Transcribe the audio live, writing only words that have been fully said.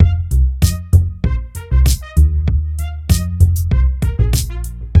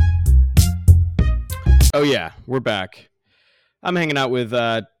Oh, yeah, we're back. I'm hanging out with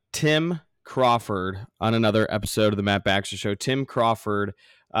Tim Crawford on another episode of the Matt Baxter Show. Tim Crawford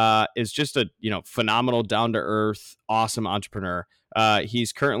is just a phenomenal, down to earth, awesome entrepreneur.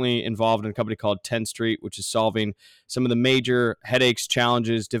 He's currently involved in a company called Tenstreet, which is solving some of the major headaches,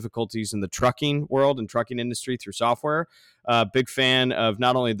 challenges, difficulties in the trucking world and trucking industry through software. Big fan of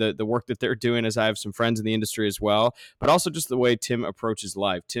not only the work that they're doing, as I have some friends in the industry as well, but also just the way Tim approaches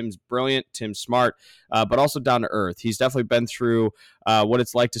life. Tim's brilliant, Tim's smart, but also down to earth. He's definitely been through what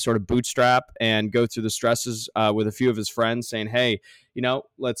it's like to sort of bootstrap and go through the stresses with a few of his friends saying, hey,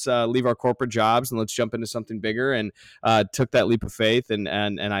 let's leave our corporate jobs and let's jump into something bigger, and took that leap of faith. And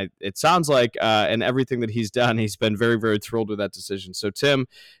it sounds like in everything that he's done, he's been very, very thrilled with that decision. So Tim,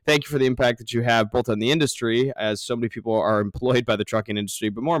 thank you for the impact that you have both on the industry, as so many people are employed by the trucking industry,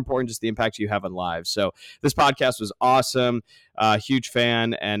 but more important, just the impact you have on lives. So this podcast was awesome. Huge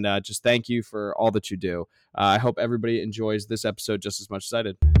fan, and just thank you for all that you do. I hope everybody enjoys this episode just as much as I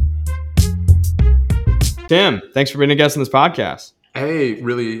did. Tim, thanks for being a guest on this podcast. Hey,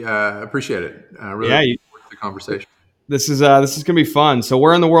 really appreciate it. Really look the conversation. This is going to be fun. So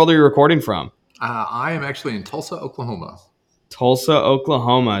where in the world are you recording from? I am actually in Tulsa, Oklahoma. Tulsa,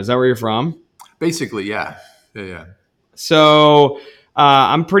 Oklahoma. Is that where you're from? Basically, yeah. So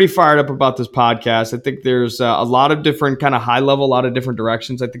I'm pretty fired up about this podcast. I think there's a lot of different kind of high level, a lot of different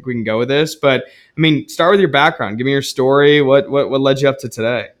directions I think we can go with this. But I mean, start with your background. Give me your story. What led you up to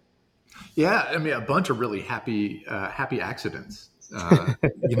today? Yeah, I mean, a bunch of really happy accidents. To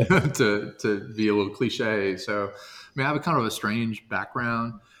be a little cliche. So, I mean, I have a kind of a strange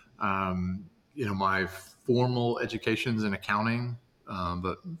background. My formal education's in accounting,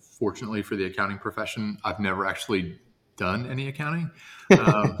 but fortunately for the accounting profession, I've never actually done any accounting.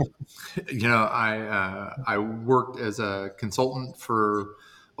 I worked as a consultant for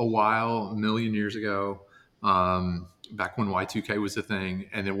a while, a million years ago, back when Y2K was a thing,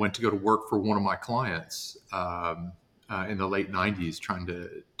 and then went to go to work for one of my clients in the late 90s, trying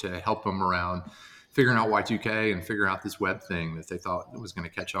to help them around figuring out Y2K and figuring out this web thing that they thought was going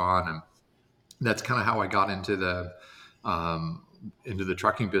to catch on. And that's kind of how I got into the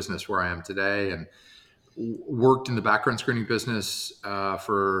trucking business where I am today, and worked in the background screening business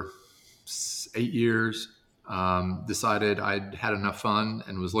for 8 years. Decided I'd had enough fun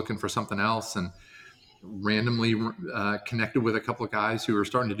and was looking for something else, and randomly connected with a couple of guys who were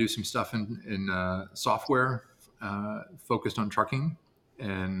starting to do some stuff in software focused on trucking.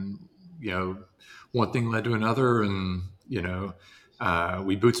 And one thing led to another, and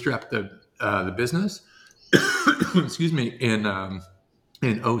we bootstrapped the business excuse me, in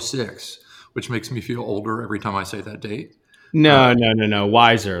 06, which makes me feel older every time I say that date. No.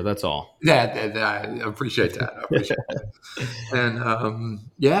 Wiser. That's all. I appreciate that. And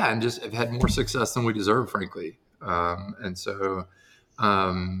and just have had more success than we deserve, frankly. And so,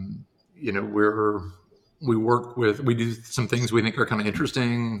 we do some things we think are kind of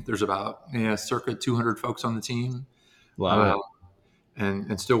interesting. There's about circa 200 folks on the team. Love it.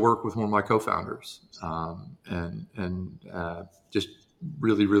 And still work with one of my co-founders, just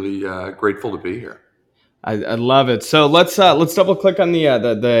really, really grateful to be here. I love it. So let's double click on the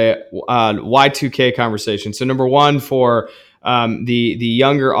Y2K conversation. So number one, for the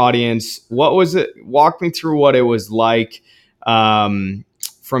younger audience, what was it? Walk me through what it was like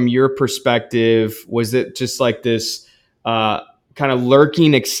from your perspective. Was it just like this kind of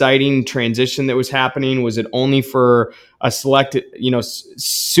lurking, exciting transition that was happening? Was it only for a select,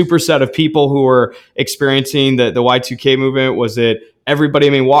 superset of people who were experiencing the Y2K movement? Was it everybody? I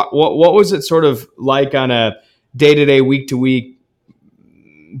mean, what was it sort of like on a day-to-day, week-to-week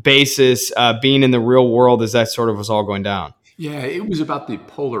basis, being in the real world as that sort of was all going down? Yeah, it was about the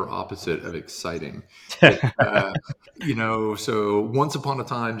polar opposite of exciting. So once upon a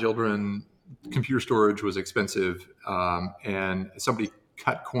time, children, computer storage was expensive, and somebody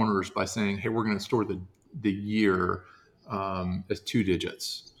cut corners by saying, hey, we're going to store the year as 2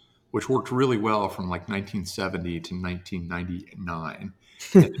 digits, which worked really well from like 1970 to 1999.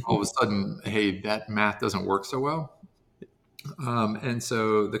 And all of a sudden, hey, that math doesn't work so well. And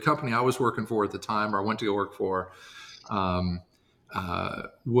so the company I was working for at the time, or I went to go work for,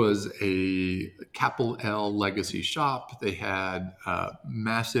 was a capital L legacy shop. They had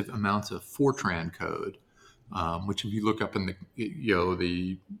massive amounts of Fortran code, which if you look up in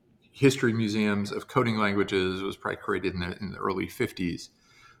the history museums of coding languages, was probably created in the early 50s.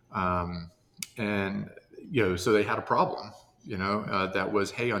 So they had a problem, that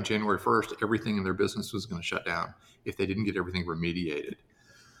was, hey, on January 1st, everything in their business was going to shut down if they didn't get everything remediated.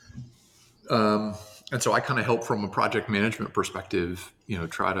 And so I kind of helped from a project management perspective,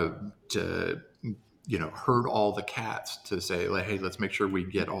 try to herd all the cats to say, like, hey, let's make sure we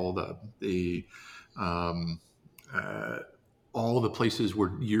get um, all the places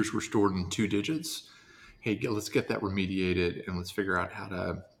where years were stored in 2 digits. Hey, let's get that remediated, and let's figure out how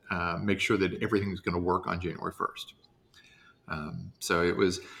to make sure that everything's going to work on January 1st. So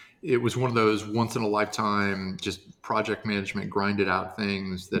it was one of those once in a lifetime, just project management, grinded out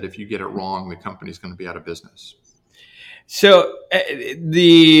things that if you get it wrong, the company's going to be out of business. So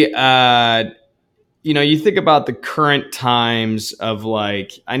the you think about the current times of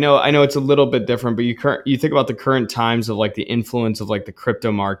like I know it's a little bit different, but you think about the current times of like the influence of like the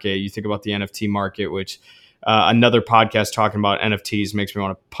crypto market. You think about the NFT market, which another podcast talking about NFTs makes me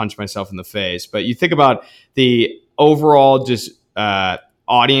want to punch myself in the face. But you think about the overall just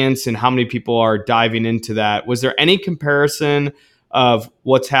audience and how many people are diving into that. Was there any comparison of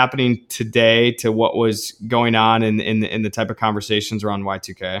what's happening today to what was going on in the type of conversations around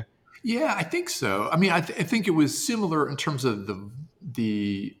Y2K? Yeah, I think so. I mean, I think it was similar in terms of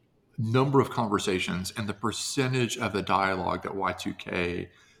the number of conversations and the percentage of the dialogue that Y2K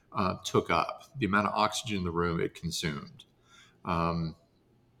took up, the amount of oxygen in the room it consumed. Um,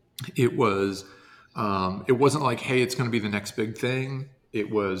 it was it wasn't like, hey, it's going to be the next big thing. It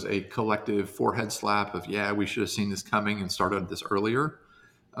was a collective forehead slap of, yeah, we should have seen this coming and started this earlier.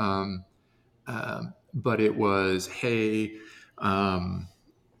 Um, but it was, hey, um,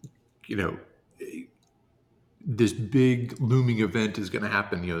 you know, this big looming event is going to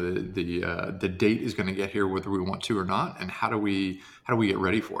happen. The date is going to get here whether we want to or not, and how do we get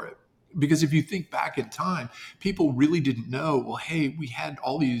ready for it? Because if you think back in time, people really didn't know. Well, hey, we had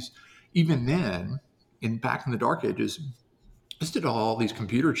all these even then back in the dark ages. Just did all these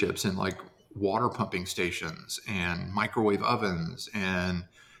computer chips in like water pumping stations and microwave ovens and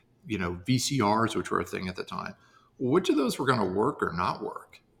VCRs, which were a thing at the time. Which of those were going to work or not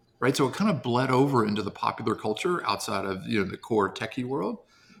work? Right. So it kind of bled over into the popular culture outside of the core techie world,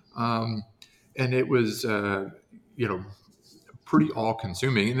 and it was pretty all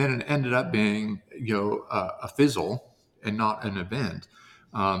consuming. And then it ended up being a fizzle and not an event,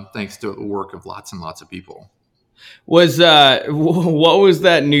 thanks to the work of lots and lots of people. Was what was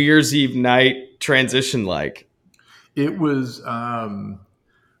that New Year's Eve night transition like? It was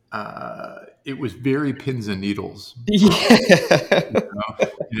it was very pins and needles.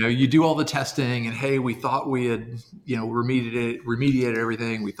 Yeah. You do all the testing, and hey, we thought we had remediated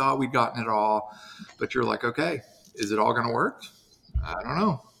everything. We thought we'd gotten it all, but you're like, okay, is it all going to work? I don't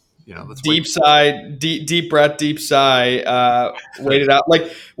know. Let's deep sigh, deep breath, deep sigh. Wait it out.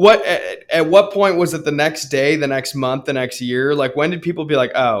 Like what? At what point was it? The next day, the next month, the next year? Like when did people be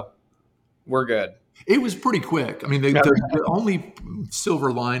like, "Oh, we're good"? It was pretty quick. I mean, the only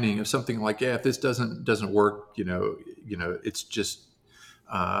silver lining of something like, yeah, if this doesn't work, it's just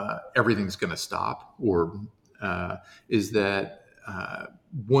everything's going to stop, or is that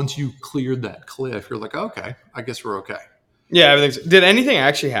once you cleared that cliff, you're like, okay, I guess we're okay. Yeah, everything's. Did anything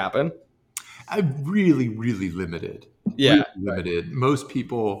actually happen? Really, really limited. Yeah, really limited. Right. Most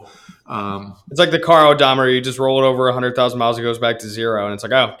people. It's like the car odometer. You just roll it over 100,000 miles, it goes back to zero, and it's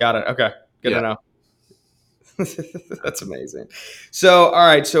like, oh, got it. Okay, good to know. That's amazing. So, all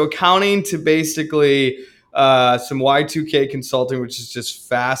right. So accounting to basically some Y2K consulting, which is just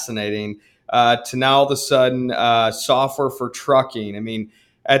fascinating, to now all of a sudden software for trucking. I mean,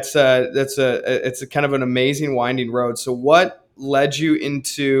 it's a kind of an amazing winding road. So what led you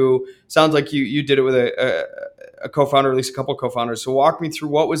into, sounds like you did it with a co-founder, or at least a couple of co-founders. So walk me through,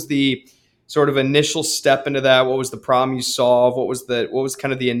 what was the sort of initial step into that? What was the problem you solved? What was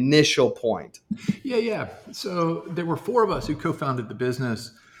kind of the initial point? Yeah. So there were 4 of us who co-founded the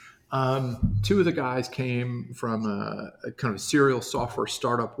business. 2 of the guys came from a kind of serial software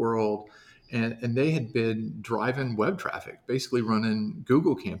startup world, and they had been driving web traffic, basically running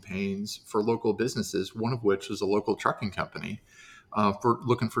Google campaigns for local businesses, one of which was a local trucking company for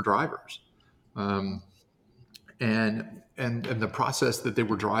looking for drivers. And the process that they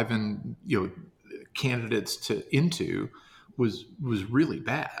were driving, candidates into was really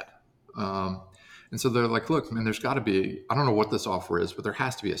bad. And so they're like, look, man, there's got to be, I don't know what the software is, but there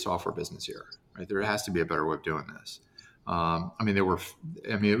has to be a software business here, right? There has to be a better way of doing this.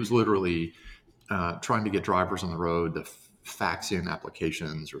 It was literally trying to get drivers on the road to fax in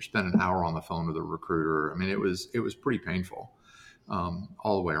applications or spend an hour on the phone with a recruiter. I mean, it was pretty painful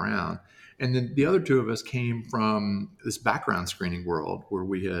all the way around. And then the other 2 of us came from this background screening world where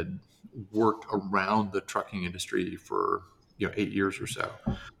we had worked around the trucking industry for 8 years or so.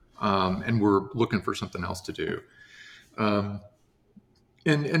 And we're looking for something else to do. And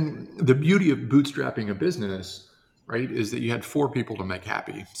the beauty of bootstrapping a business, right, is that you had 4 people to make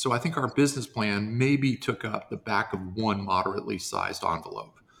happy. So I think our business plan maybe took up the back of one moderately sized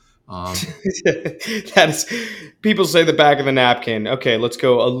envelope. That is, people say the back of a napkin. Okay, let's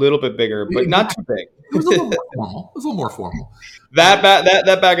go a little bit bigger, but not too Exactly. It was a little big. more formal. It was a little more formal. That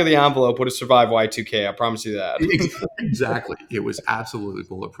back of the envelope would have survived Y2K. I promise you that. Exactly. It was absolutely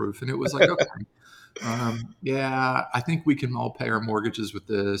bulletproof. And it was like, okay, yeah, I think we can all pay our mortgages with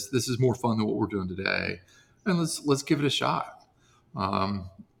this. This is more fun than what we're doing today. And let's give it a shot. Um,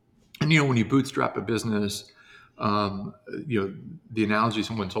 and when you bootstrap a business, um, the analogy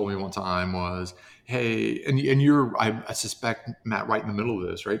someone told me one time was, hey, and you're, I suspect, Matt, right in the middle of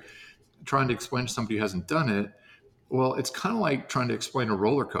this, right? Trying to explain to somebody who hasn't done it. Well, it's kind of like trying to explain a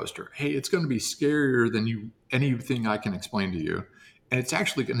roller coaster. Hey, it's going to be scarier than anything I can explain to you. And it's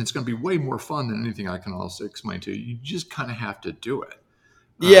going to be way more fun than anything I can also explain to you. You just kind of have to do it.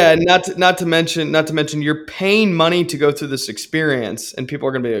 Yeah, not to mention you're paying money to go through this experience, and people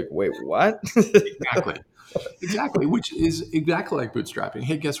are going to be like, "Wait, what?" Exactly. Which is exactly like bootstrapping.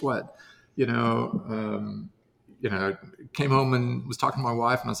 Hey, guess what? You know, um, came home and was talking to my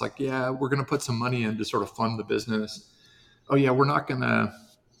wife, and I was like, "Yeah, we're going to put some money in to sort of fund the business. Oh yeah, we're not going to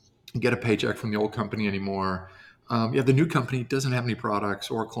get a paycheck from the old company anymore. Yeah, the new company doesn't have any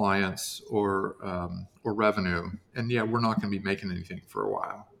products or clients or revenue, and yeah, we're not going to be making anything for a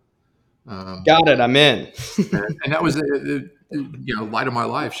while." Got it. I'm in. And that was light of my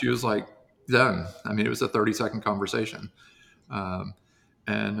life. She was like, done. I mean, it was a 30-second conversation. Um,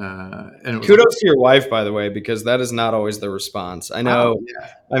 and it was like, Kudos to your wife, by the way, because that is not always the response. I oh know. yeah,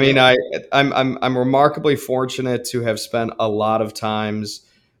 I mean, yeah. I'm remarkably fortunate to have spent a lot of times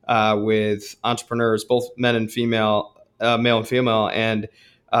with entrepreneurs, both men and female, male and female, and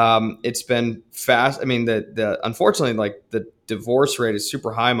it's been fast. I mean, the unfortunately, like the divorce rate is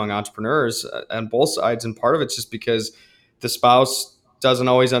super high among entrepreneurs on both sides, and part of it's just because the spouse doesn't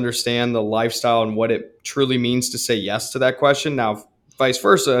always understand the lifestyle and what it truly means to say yes to that question. Now, vice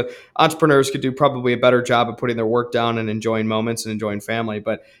versa, entrepreneurs could do probably a better job of putting their work down and enjoying moments and enjoying family.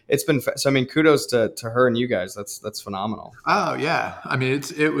 But it's been so. I mean, kudos to her and you guys. That's phenomenal. Oh yeah. I mean,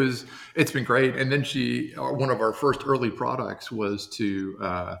 it's been great. And then one of our first early products was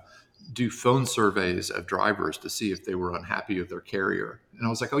to do phone surveys of drivers to see if they were unhappy with their carrier. And I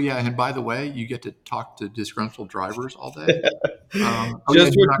was like, oh yeah, and by the way, you get to talk to disgruntled drivers all day. Oh yeah,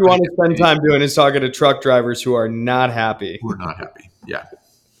 Just you're what not you going want to to get spend paid. time doing is talking to truck drivers who are not happy. We're not happy. Yeah.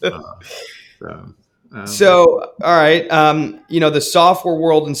 Uh, so, but So, all right, the software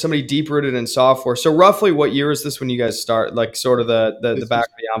world and somebody deep rooted in software. So, roughly, what year is this when you guys start? Like, sort of the this back was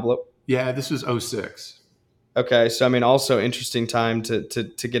of the envelope. this was '06. Okay, so I mean, also interesting time to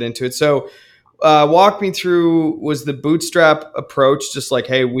get into it. So, walk me through, was the bootstrap approach just like,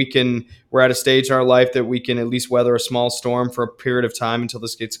 hey, we're at a stage in our life that we can at least weather a small storm for a period of time until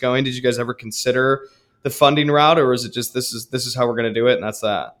this gets going? Did you guys ever consider the funding route, or is it just this is how we're going to do it and that's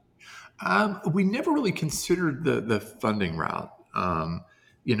that? We never really considered the funding route.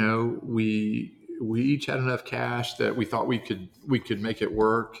 We each had enough cash that we thought we could make it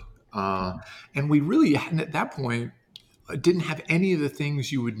work, and we really at that point didn't have any of the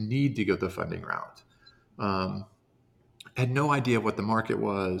things you would need to go the funding route. Um, had no idea what the market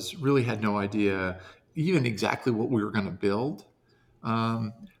was. Really had no idea even exactly what we were going to build.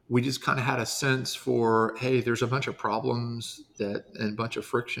 Um, we just kind of had a sense for, hey, there's a bunch of problems and a bunch of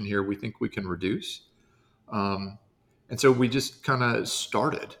friction here we think we can reduce. Um, and so we just kind of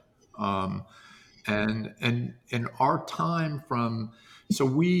started. Um, and our time so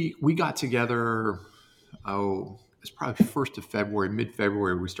we got together, it's probably 1st of February,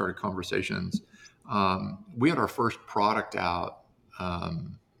 mid-February, we started conversations. We had our first product out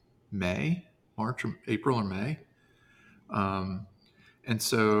March, or April or May. Um, and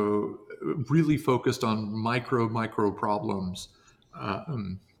so really focused on micro problems,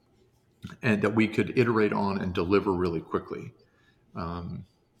 um, and that we could iterate on and deliver really quickly. Um,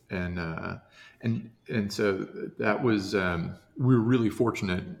 and so that was, we were really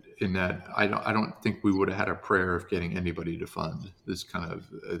fortunate in that I don't think we would have had a prayer of getting anybody to fund this kind of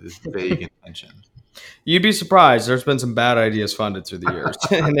this vague intention. You'd be surprised. There's been some bad ideas funded through the years,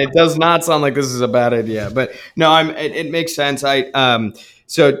 and it does not sound like this is a bad idea. But no, it makes sense.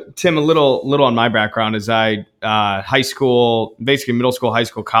 So Tim, a little on my background is high school, basically middle school, high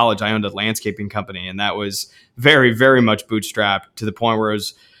school, college. I owned a landscaping company, and that was very, very much bootstrapped to the point where it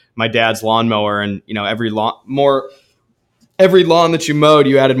was my dad's lawnmower, and every lawn that you mowed,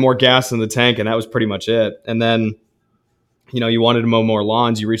 you added more gas in the tank, and that was pretty much it. And then you wanted to mow more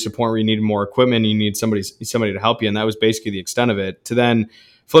lawns, you reached a point where you needed more equipment, you need somebody to help you. And that was basically the extent of it. To then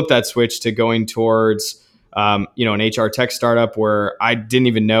flip that switch to going towards an HR tech startup where I didn't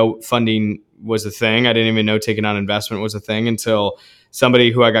even know funding was a thing. I didn't even know taking on investment was a thing until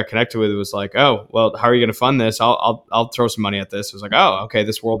somebody who I got connected with was like, "Oh, well, how are you going to fund this? I'll throw some money at this." I was like, "Oh, okay,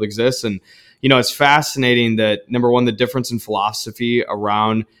 this world exists." And it's fascinating that, number one, the difference in philosophy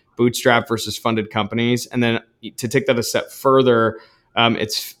around bootstrap versus funded companies, and then to take that a step further,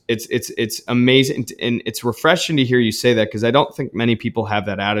 it's amazing and it's refreshing to hear you say that, because I don't think many people have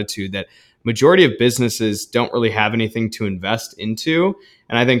that attitude, that majority of businesses don't really have anything to invest into.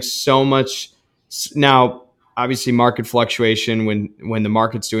 And I think so much now, obviously market fluctuation, when the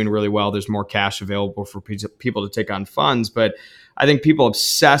market's doing really well, there's more cash available for people to take on funds. But I think people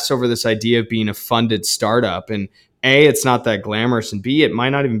obsess over this idea of being a funded startup, and A, it's not that glamorous, and B, it might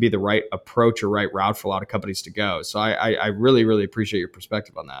not even be the right approach or right route for a lot of companies to go. So I really, really appreciate your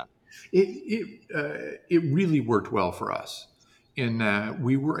perspective on that. It really worked well for us in that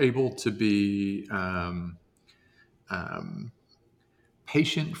we were able to be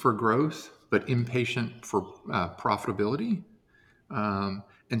patient for growth, but impatient for profitability.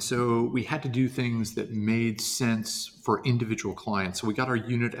 And so we had to do things that made sense for individual clients. So we got our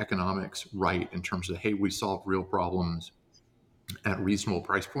unit economics right in terms of, hey, we solve real problems at reasonable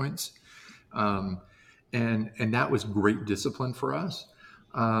price points. And that was great discipline for us.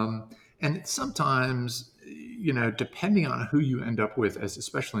 And sometimes, depending on who you end up with, as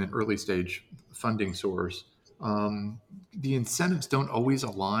especially an early stage funding source, the incentives don't always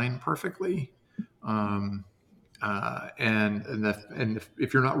align perfectly. And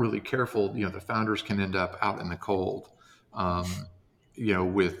if you're not really careful, the founders can end up out in the cold,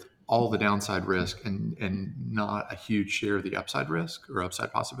 with all the downside risk and not a huge share of the upside risk or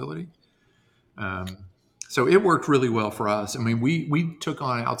upside possibility. So it worked really well for us. I mean, we took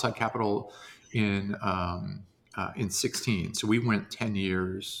on outside capital in 16, so we went 10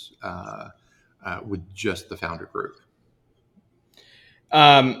 years with just the founder group.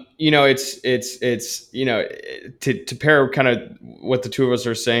 It's to pair kind of what the two of us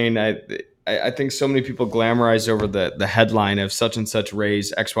are saying. I think so many people glamorize over the headline of such and such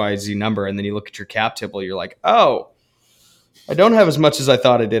raise XYZ number, and then you look at your cap table, you're like, oh, I don't have as much as I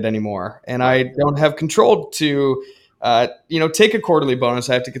thought I did anymore, and Right. I don't have control to take a quarterly bonus.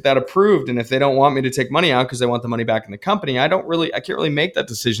 I have to get that approved, and if they don't want me to take money out because they want the money back in the company, I can't really make that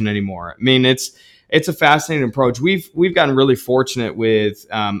decision anymore. I mean, it's a fascinating approach. We've gotten really fortunate with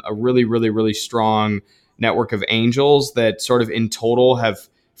a really, really, really strong network of angels that sort of in total have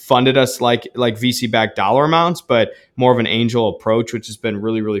funded us like VC backed dollar amounts, but more of an angel approach, which has been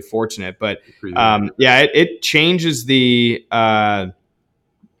really, really fortunate. But it changes the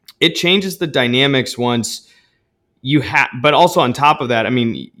dynamics once you have. But also on top of that, I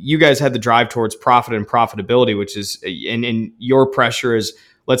mean, you guys had the drive towards profit and profitability, which is, and your pressure is,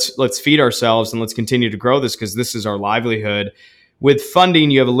 let's feed ourselves and let's continue to grow this because this is our livelihood. With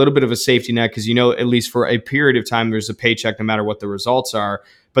funding, you have a little bit of a safety net because at least for a period of time, there's a paycheck no matter what the results are.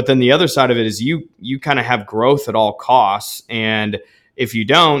 But then the other side of it is you kind of have growth at all costs. And if you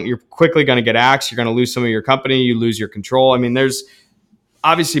don't, you're quickly going to get axed. You're going to lose some of your company. You lose your control. I mean, there's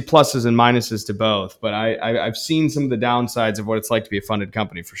obviously pluses and minuses to both, but I've seen some of the downsides of what it's like to be a funded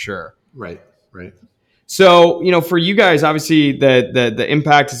company for sure. Right. So, for you guys, obviously the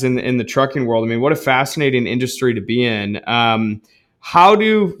impact is in the trucking world. I mean, what a fascinating industry to be in. How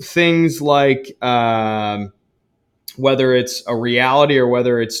do things like, whether it's a reality or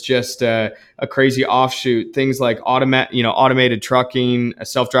whether it's just a crazy offshoot, things like automated trucking,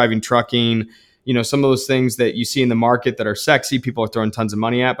 self-driving trucking, some of those things that you see in the market that are sexy, people are throwing tons of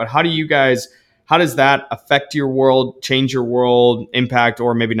money at. But how does that affect your world, change your world, impact,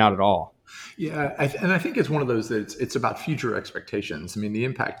 or maybe not at all? Yeah, and I think it's one of those that it's about future expectations. I mean, the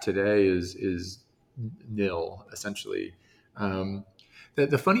impact today is nil, essentially.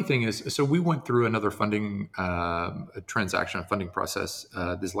 The funny thing is, so we went through another funding transaction, a funding process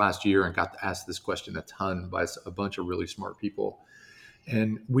this last year, and got asked this question a ton by a bunch of really smart people.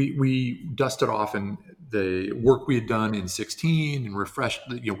 And we dusted off and the work we had done in 16 and refreshed.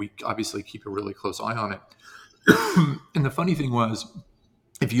 We obviously keep a really close eye on it. And the funny thing was,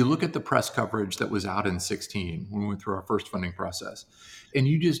 if you look at the press coverage that was out in 16 when we went through our first funding process, and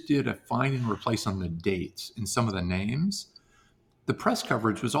you just did a find and replace on the dates and some of the names, the press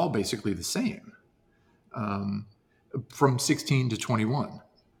coverage was all basically the same from 16 to 21.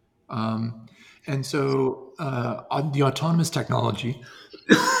 And so the autonomous technology,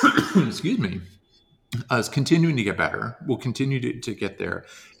 excuse me, is continuing to get better. We'll continue to get there,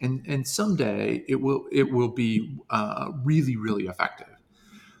 and someday it will be really, really effective.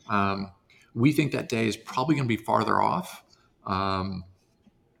 We think that day is probably going to be farther off.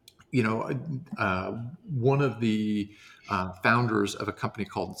 one of the founders of a company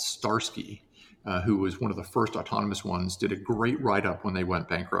called Starsky, who was one of the first autonomous ones, did a great write-up when they went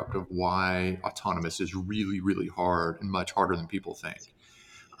bankrupt of why autonomous is really, really hard and much harder than people think.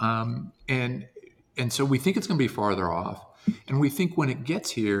 Um, and and so we think it's going to be farther off, and we think when it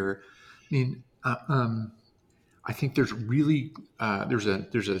gets here, I mean, I think there's really there's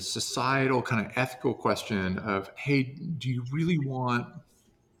a societal kind of ethical question of, hey, do you really want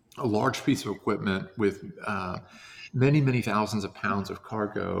a large piece of equipment with many, many thousands of pounds of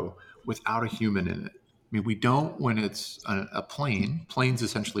cargo without a human in it? I mean, we don't when it's a plane. Planes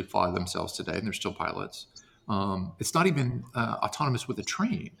essentially fly themselves today, and they're still pilots. It's not even autonomous with a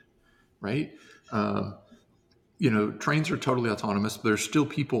train, right? Um, Trains are totally autonomous, but there's still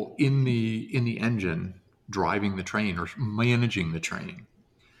people in the engine driving the train or managing the train.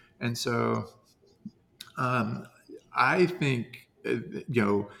 And so um, I think,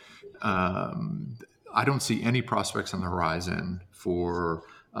 um, I don't see any prospects on the horizon for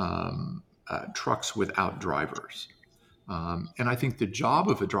trucks without drivers. And I think the job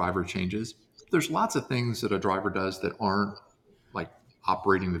of a driver changes. There's lots of things that a driver does that aren't like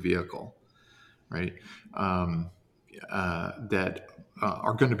operating the vehicle, right? Um, that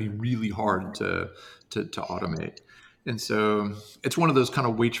are going to be really hard to automate. And so it's one of those kind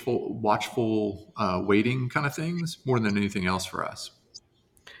of watchful waiting kind of things more than anything else for us.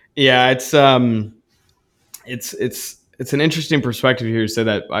 Yeah, it's an interesting perspective here to say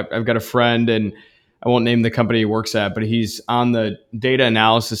that. I've got a friend, and I won't name the company he works at, but he's on the data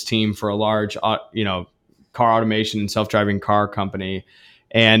analysis team for a large, car automation and self-driving car company.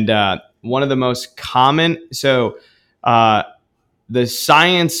 And one of the most common, uh, the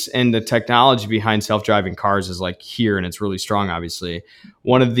science and the technology behind self-driving cars is like here, and it's really strong, obviously.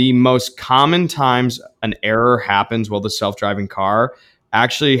 One of the most common times an error happens while the self-driving car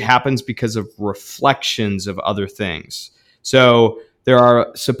actually happens because of reflections of other things. So there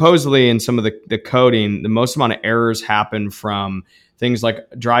are supposedly in some of the coding, the most amount of errors happen from things like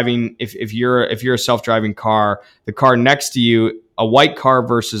driving. If you're a self-driving car, the car next to you, a white car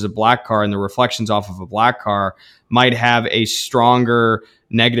versus a black car, and the reflections off of a black car might have a stronger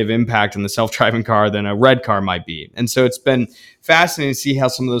negative impact on the self-driving car than a red car might be. And so it's been fascinating to see how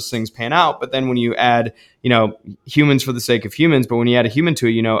some of those things pan out. But then when you add, humans for the sake of humans, but when you add a human to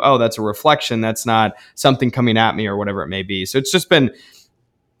it, oh, that's a reflection. That's not something coming at me or whatever it may be. So it's been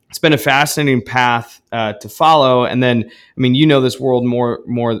a fascinating path to follow. And then, I mean, this world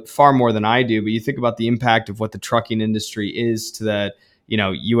far more than I do, but you think about the impact of what the trucking industry is to the,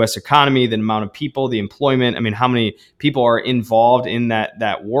 U.S. economy, the amount of people, the employment. I mean, how many people are involved in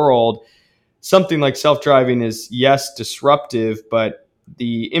that world? Something like self-driving is, yes, disruptive, but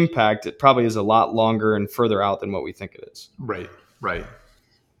the impact, it probably is a lot longer and further out than what we think it is. Right, right.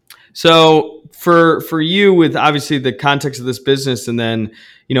 So for you, with obviously the context of this business, and then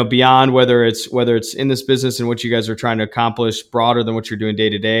beyond, whether it's in this business and what you guys are trying to accomplish broader than what you're doing day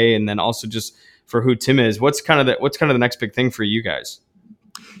to day, and then also just for who Tim is, what's kind of the next big thing for you guys?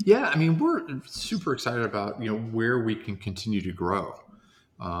 Yeah, I mean, we're super excited about where we can continue to grow,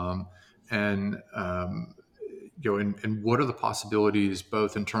 um, and and what are the possibilities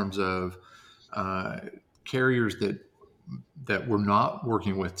both in terms of carriers that we're not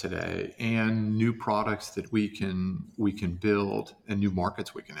working with today, and new products that we can build, and new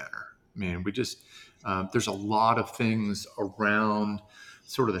markets we can enter. I mean, we just there's a lot of things around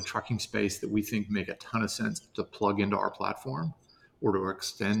sort of the trucking space that we think make a ton of sense to plug into our platform or to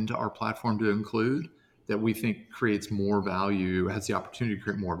extend our platform to include, that we think creates more value, has the opportunity to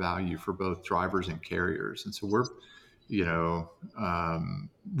create more value for both drivers and carriers. And so we're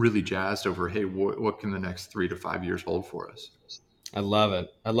really jazzed over, hey, what can the next 3 to 5 years hold for us? I love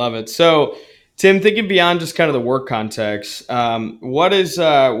it. I love it. So, Tim, thinking beyond just kind of the work context, what is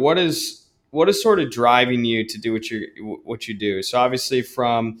sort of driving you to do what you do? So, obviously,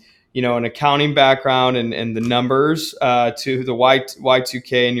 from an accounting background and the numbers to the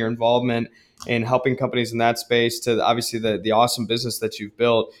Y2K and your involvement in helping companies in that space, to obviously the awesome business that you've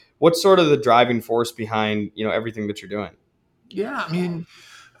built. What's sort of the driving force behind everything that you're doing? Yeah,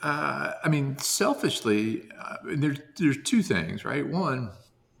 selfishly, there's two things, right? One,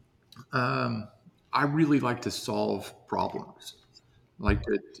 um, I really like to solve problems. Like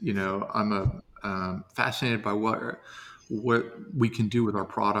that, I'm fascinated by what we can do with our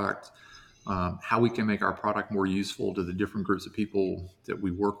product, how we can make our product more useful to the different groups of people that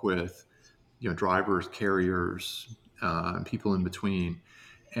we work with, drivers, carriers, and people in between,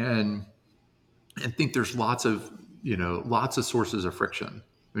 and think there's lots of sources of friction.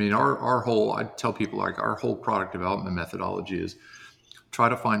 I mean, our whole, I tell people, like, our whole product development methodology is try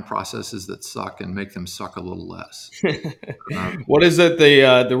to find processes that suck and make them suck a little less. What is it?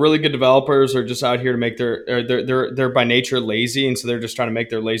 The really good developers are just out here to make they're by nature lazy, and so they're just trying to make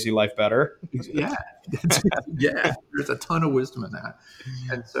their lazy life better. Yeah, yeah. There's a ton of wisdom in that,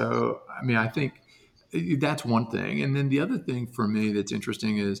 and so I mean, I think that's one thing. And then the other thing for me that's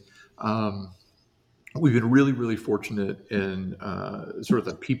interesting is we've been really, really fortunate in sort of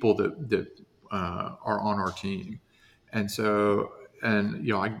the people that are on our team, and so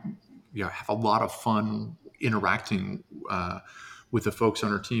I have a lot of fun interacting with the folks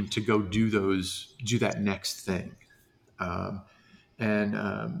on our team to go do that next thing. Um,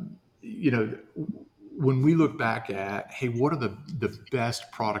 and when we look back at, hey, what are the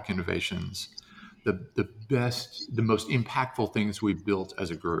best product innovations, the most impactful things we've built as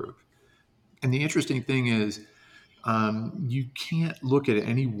a group? And the interesting thing is, you can't look at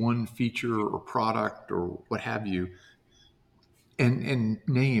any one feature or product or what have you and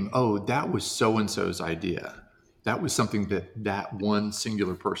name, oh, that was so and so's idea. That was something that one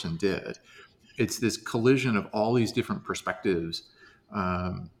singular person did. It's this collision of all these different perspectives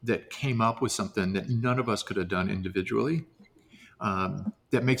that came up with something that none of us could have done individually.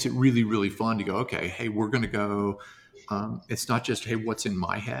 That makes it really, really fun to go, okay, hey, we're going to go. It's not just, hey, what's in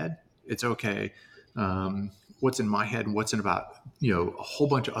my head? It's okay. What's in my head and what's in about, a whole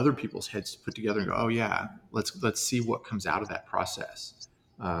bunch of other people's heads put together and go, oh yeah, let's see what comes out of that process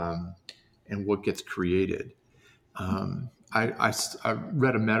and what gets created. I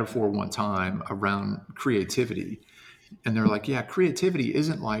read a metaphor one time around creativity, and they're like, yeah, creativity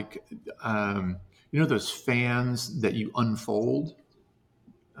isn't like, those fans that you unfold.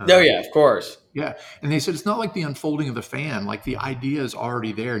 Oh yeah, of course. Yeah. And they said, it's not like the unfolding of the fan, like the idea is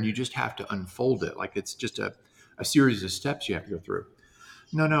already there and you just have to unfold it. Like it's just a series of steps you have to go through.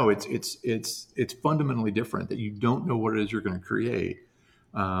 No, it's fundamentally different, that you don't know what it is you're going to create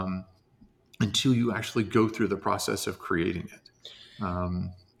until you actually go through the process of creating it.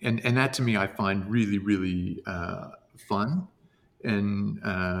 And that to me, I find really, really fun and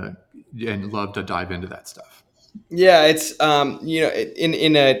love to dive into that stuff. Yeah, it's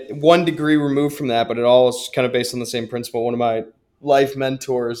in a 1 degree removed from that, but it all is kind of based on the same principle. One of my life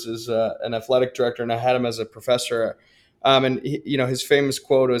mentors is an athletic director, and I had him as a professor. And his famous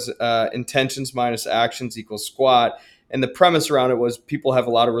quote was "Intentions minus actions equals squat." And the premise around it was people have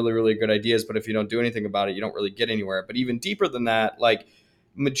a lot of really, really good ideas, but if you don't do anything about it, you don't really get anywhere. But even deeper than that, like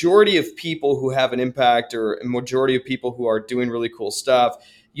majority of people who have an impact or a majority of people who are doing really cool stuff,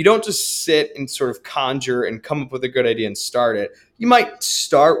 you don't just sit and sort of conjure and come up with a good idea and start it. You might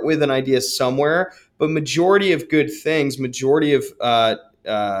start with an idea somewhere, but majority of good things, majority of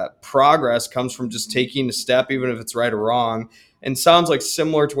progress comes from just taking a step, even if it's right or wrong. And sounds like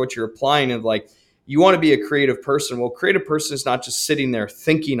similar to what you're applying of like, you want to be a creative person. Well, creative person is not just sitting there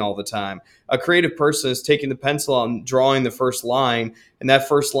thinking all the time. A creative person is taking the pencil and drawing the first line, and that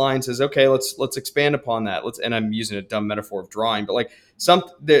first line says, "Okay, let's expand upon that." And I'm using a dumb metaphor of drawing, but like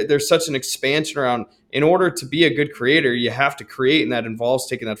there's such an expansion around. In order to be a good creator, you have to create, and that involves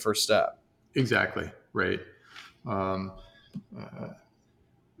taking that first step. Exactly right.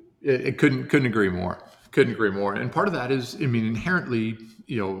 It couldn't agree more. Couldn't agree more. And part of that is, I mean, inherently,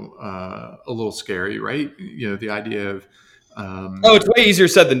 a little scary, right? The idea of it's way easier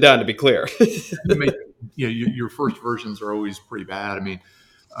said than done, to be clear. Your first versions are always pretty bad. I mean,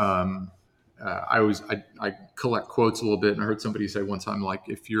 I collect quotes a little bit, and I heard somebody say one time, like,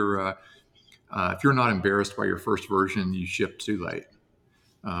 if you're not embarrassed by your first version, you ship too late.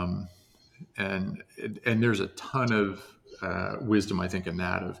 And there's a ton of wisdom, I think, in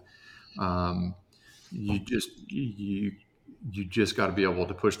that of you just got to be able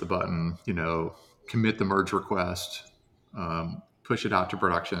to push the button, commit the merge request, push it out to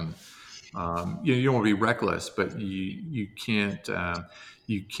production. You don't want to be reckless, but you can't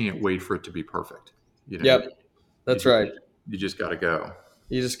wait for it to be perfect. Yep, that's right. You just got to go.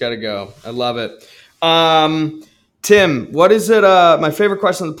 You just got to go. I love it. Tim, what is it? My favorite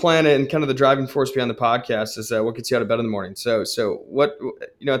question on the planet and kind of the driving force behind the podcast is what gets you out of bed in the morning. So what,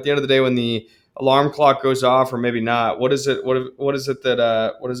 at the end of the day, when the alarm clock goes off, or maybe not, what is it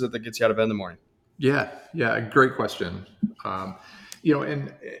that gets you out of bed in the morning? Yeah. Great question.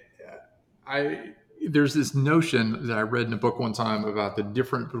 There's this notion that I read in a book one time about the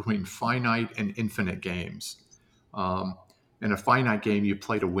difference between finite and infinite games. In a finite game, you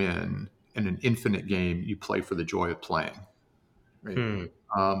play to win. In an infinite game, you play for the joy of playing. Right.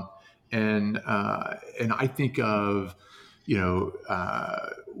 And I think of,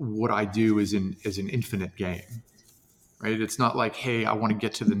 what I do as an infinite game. Right. It's not like, hey, I want to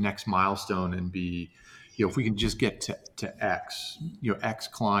get to the next milestone and be, if we can just get to X, X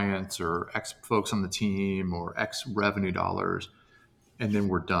clients or X folks on the team or X revenue dollars, and then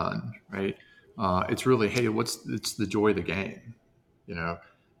we're done, right? It's really, hey, it's the joy of the game,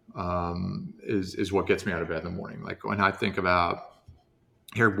 is what gets me out of bed in the morning. Like when I think about,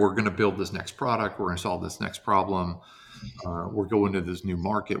 here, we're going to build this next product, we're going to solve this next problem, we're going to this new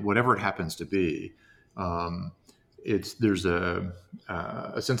market, whatever it happens to be. There's a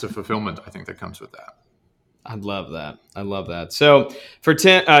sense of fulfillment, I think, that comes with that. I love that. I love that. So for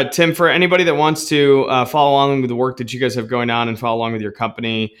Tim, for anybody that wants to follow along with the work that you guys have going on and follow along with your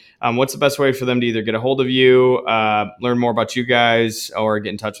company, what's the best way for them to either get a hold of you, learn more about you guys, or get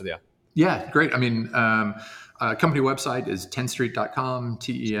in touch with you? Yeah, great. I mean, company website is tenstreet.com,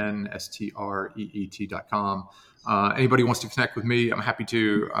 tenstreet.com. Anybody wants to connect with me, I'm happy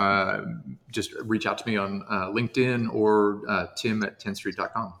to just reach out to me on LinkedIn or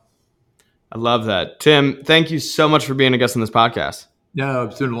tim@tenstreet.com. I love that. Tim, thank you so much for being a guest on this podcast. Yeah,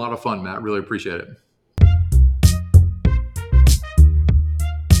 it's been a lot of fun, Matt. Really appreciate it.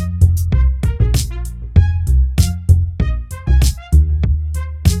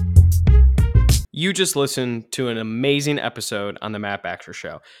 You just listened to an amazing episode on the Matt Baxter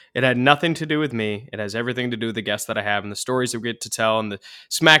Show. It had nothing to do with me. It has everything to do with the guests that I have and the stories that we get to tell and the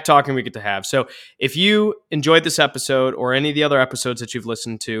smack talking we get to have. So if you enjoyed this episode or any of the other episodes that you've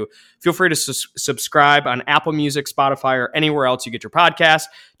listened to, feel free to subscribe on Apple Music, Spotify, or anywhere else you get your podcast.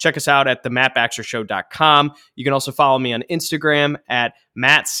 Check us out at themattbaxtershow.com. You can also follow me on Instagram at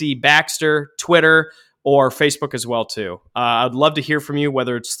Matt C. Baxter, Twitter, or Facebook as well, too. I'd love to hear from you,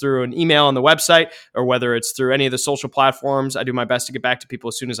 whether it's through an email on the website or whether it's through any of the social platforms. I do my best to get back to people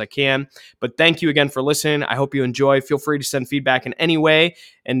as soon as I can. But thank you again for listening. I hope you enjoy. Feel free to send feedback in any way.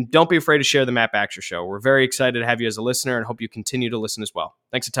 And don't be afraid to share the Matt Baxter Show. We're very excited to have you as a listener and hope you continue to listen as well.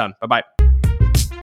 Thanks a ton. Bye-bye.